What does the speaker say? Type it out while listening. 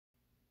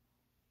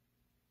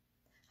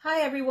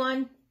Hi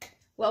everyone,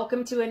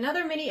 welcome to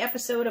another mini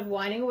episode of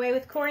Whining Away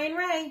with Corey and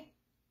Ray.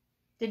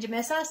 Did you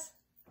miss us?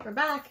 We're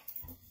back.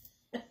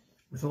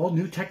 With all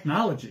new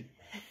technology.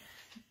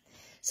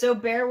 So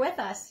bear with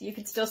us. You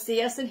can still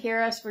see us and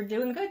hear us. We're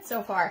doing good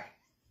so far.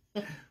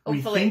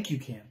 We think you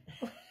can.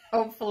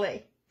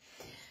 Hopefully.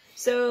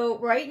 So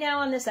right now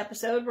on this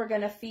episode, we're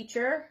going to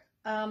feature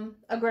a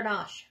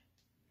Grenache,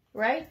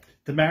 right?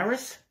 The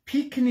Maris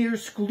Piquenier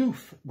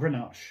Skloof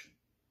Grenache.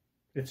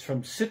 It's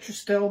from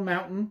Citrusdale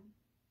Mountain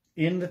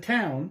in the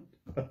town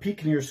of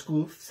Piquenier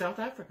Skloof, South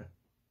Africa.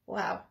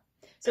 Wow.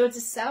 So it's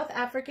a South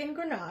African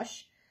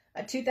Grenache,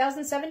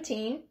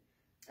 2017,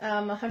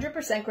 100%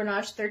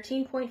 Grenache,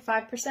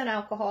 13.5%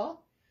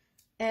 alcohol,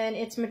 and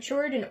it's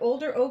matured in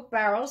older oak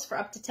barrels for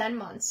up to 10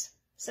 months.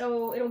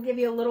 So it'll give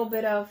you a little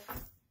bit of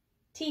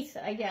teeth,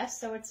 I guess,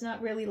 so it's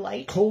not really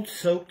light. Cold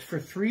soaked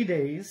for 3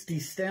 days,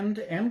 destemmed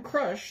and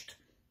crushed,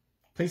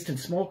 placed in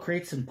small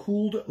crates and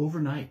cooled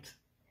overnight.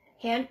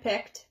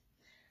 Hand-picked.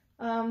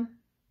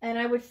 And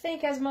I would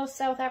think, as most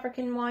South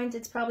African wines,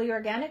 it's probably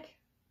organic.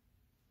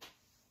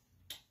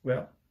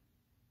 Well,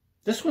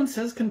 this one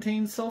says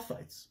contains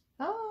sulfites.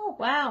 Oh,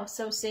 wow.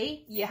 So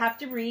see, you have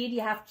to read,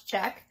 you have to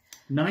check.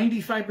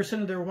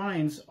 95% of their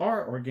wines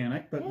are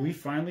organic, but we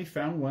finally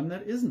found one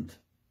that isn't.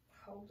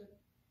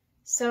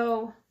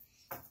 So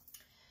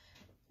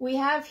we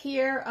have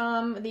here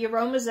the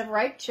aromas of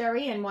ripe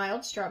cherry and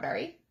wild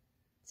strawberry.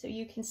 So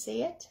you can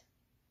see it.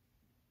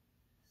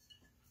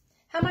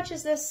 How much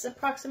is this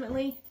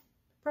approximately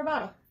per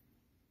bottle?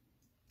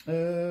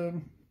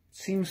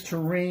 Seems to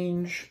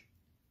range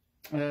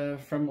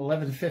from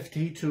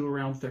 $11.50 to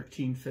around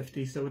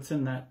 $13.50. So it's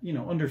in that,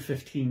 under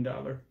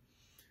 $15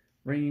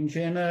 range.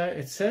 And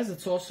it says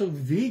it's also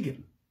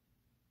vegan.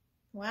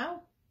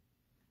 Wow.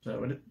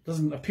 So it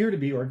doesn't appear to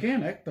be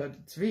organic, but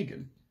it's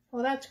vegan.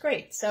 Well, that's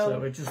great.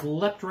 So it just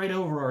leapt right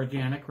over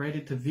organic, right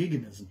into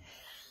veganism.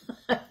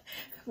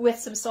 With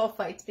some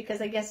sulfites, because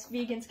I guess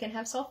vegans can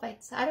have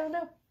sulfites. I don't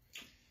know.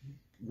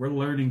 We're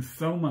learning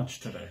so much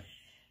today.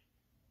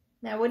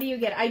 Now, what do you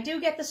get? I do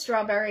get the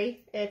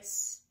strawberry.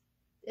 It's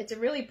a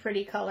really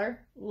pretty color.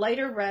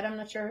 Lighter red. I'm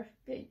not sure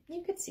if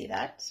you could see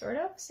that, sort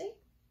of. See?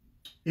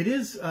 It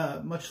is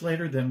much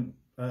lighter than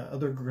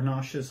other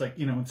Grenaches. Like,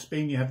 in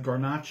Spain you have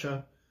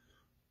Grenache.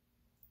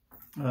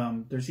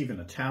 There's even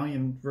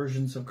Italian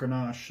versions of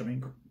Grenache. I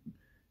mean, you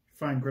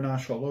find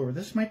Grenache all over.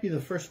 This might be the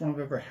first one I've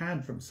ever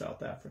had from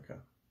South Africa.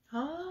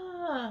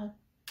 Ah.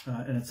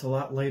 And it's a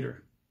lot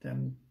lighter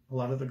than a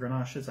lot of the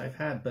Grenaches I've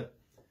had, but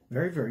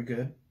very, very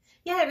good.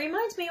 Yeah, it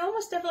reminds me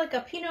almost of like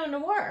a Pinot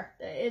Noir.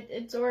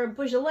 It's or a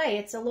Beaujolais.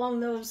 It's along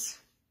those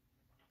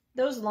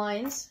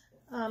lines.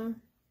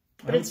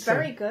 But it's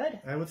very good.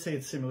 I would say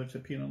it's similar to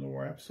Pinot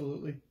Noir,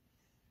 absolutely.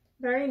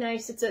 Very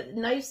nice. It's a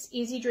nice,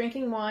 easy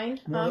drinking wine.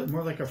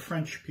 More like a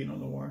French Pinot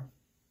Noir.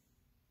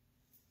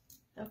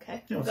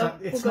 Okay, we'll go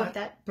with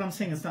that. But I'm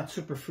saying it's not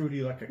super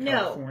fruity like a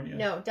California.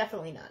 No,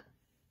 definitely not.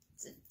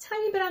 It's a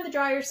tiny bit on the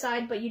drier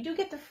side, but you do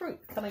get the fruit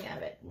coming out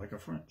of it. Like a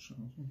French.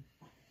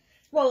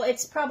 Well,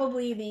 it's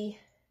probably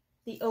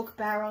the oak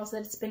barrels that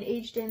it's been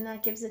aged in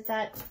that gives it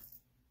that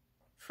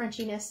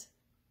Frenchiness.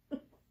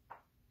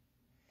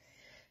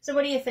 So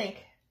what do you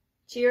think?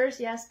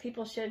 Cheers? Yes,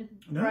 people should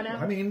run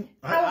out. I mean,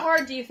 how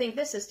hard do you think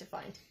this is to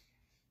find?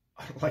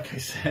 Like I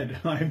said,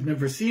 I've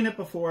never seen it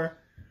before.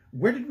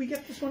 Where did we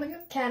get this one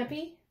again?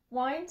 Canopy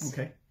Wines.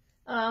 Okay.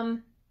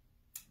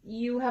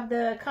 You have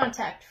the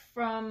contact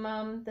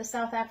from the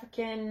South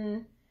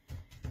African,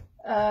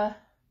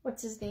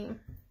 what's his name?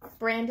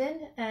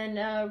 Brandon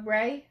and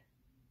Ray,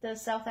 the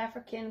South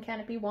African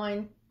Canopy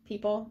Wine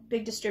people,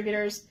 big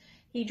distributors.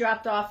 He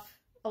dropped off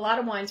a lot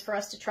of wines for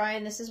us to try,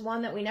 and this is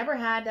one that we never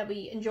had, that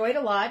we enjoyed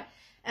a lot,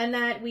 and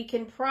that we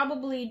can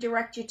probably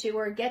direct you to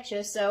or get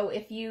you. So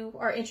if you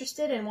are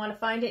interested and want to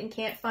find it and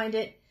can't find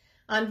it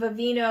on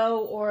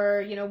Vivino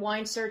or,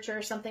 Wine Searcher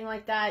or something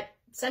like that,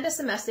 send us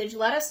a message,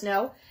 let us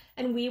know,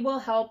 and we will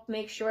help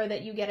make sure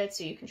that you get it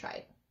so you can try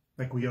it.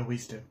 Like we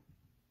always do.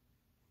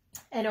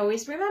 And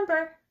always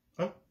remember.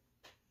 Oh,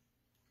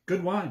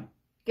 good wine.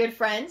 Good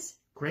friends.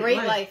 Great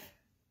life. life.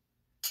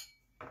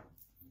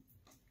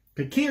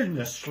 Piquenier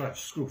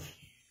Skloof.